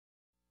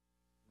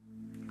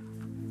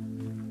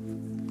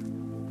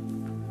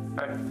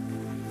Hi.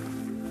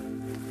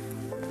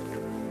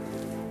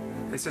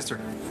 Hey, sister.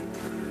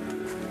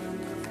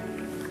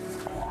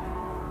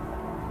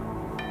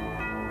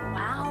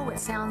 Wow, it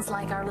sounds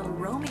like our little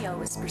Romeo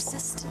is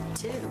persistent,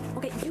 too.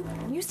 Okay,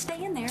 you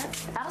stay in there,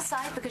 out of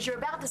sight, because you're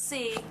about to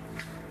see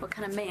what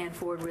kind of man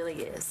Ford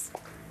really is.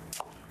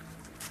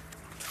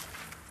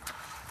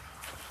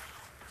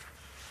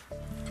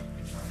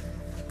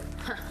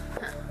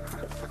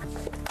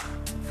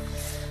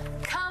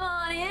 Come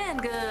on in,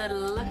 good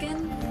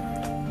looking.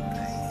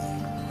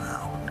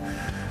 Wow.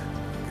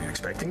 Are you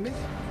expecting me?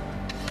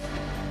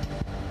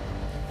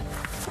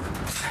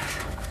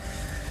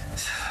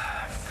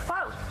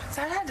 Wow,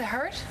 that had to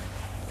hurt.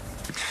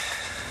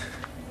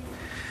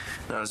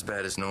 Not as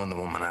bad as knowing the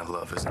woman I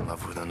love is in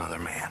love with another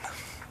man.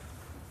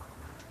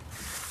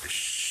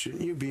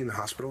 Shouldn't you be in the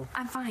hospital?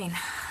 I'm fine.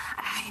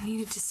 I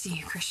needed to see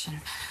you, Christian.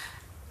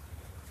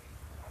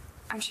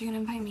 Aren't you gonna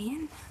invite me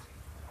in?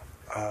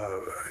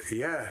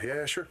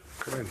 Yeah, sure.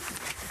 Come in.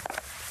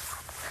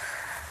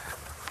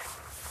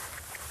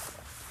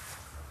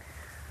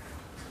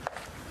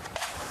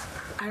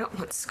 I don't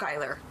want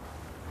Skylar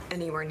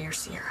anywhere near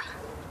Sierra.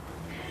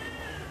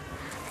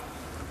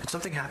 Did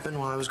something happen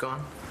while I was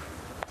gone?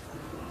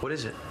 What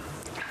is it?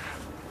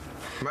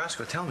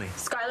 Marasco, tell me.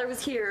 Skylar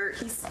was here.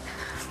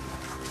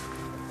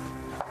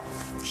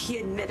 He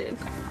admitted.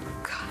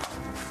 God.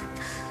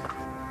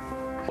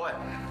 What?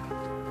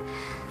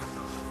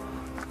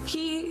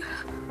 He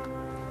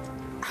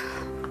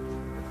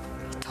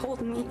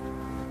told me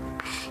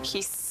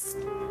he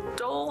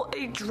stole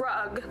a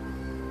drug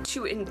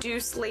to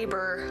induce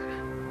labor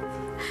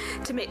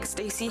to make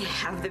Stacy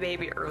have the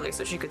baby early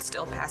so she could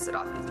still pass it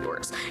off as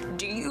yours.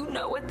 Do you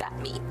know what that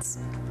means?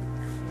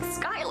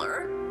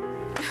 Skylar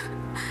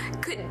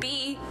could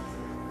be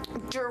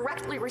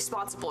directly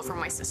responsible for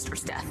my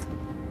sister's death.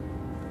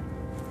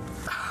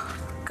 Oh,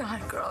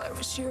 God, girl, I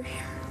wish you were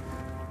here.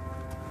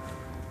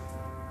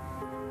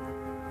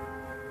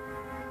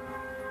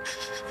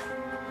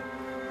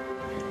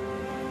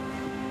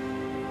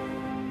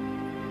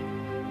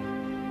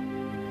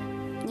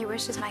 Your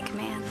wish is my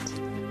command.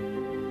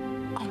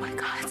 Oh my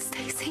God,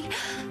 Stacy.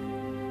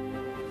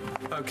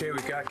 Okay, we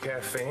got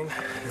caffeine,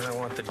 and I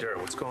want the dirt.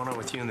 What's going on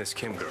with you and this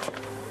Kim girl?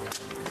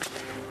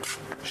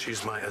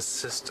 She's my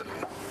assistant.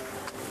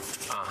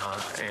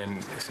 Uh-huh.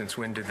 And since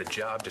when did the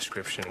job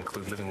description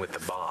include living with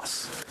the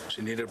boss?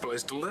 She needed a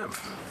place to live.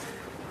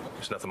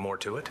 There's nothing more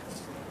to it?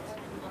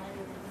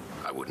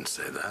 I wouldn't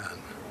say that.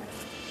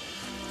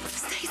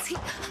 Stacy,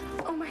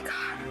 oh my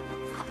God.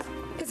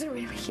 Is it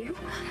really you?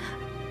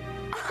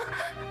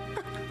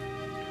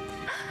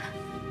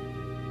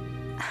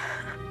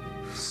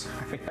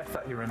 Sorry, I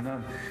thought you were a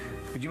nun.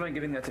 Would you mind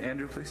giving that to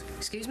Andrew, please?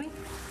 Excuse me?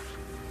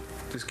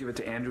 Just give it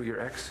to Andrew, your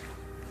ex.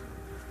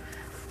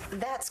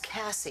 That's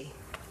Cassie.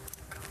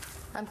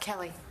 I'm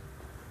Kelly.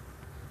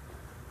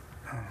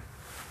 Oh.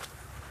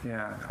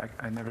 Yeah,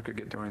 I never could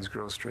get Dorian's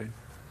girls straight.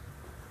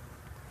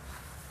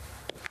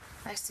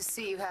 Nice to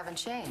see you haven't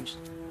changed.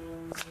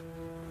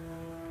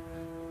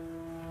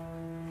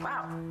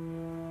 Wow.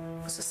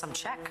 This is some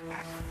check.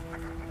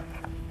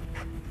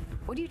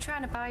 What are you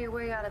trying to buy your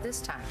way out of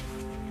this time?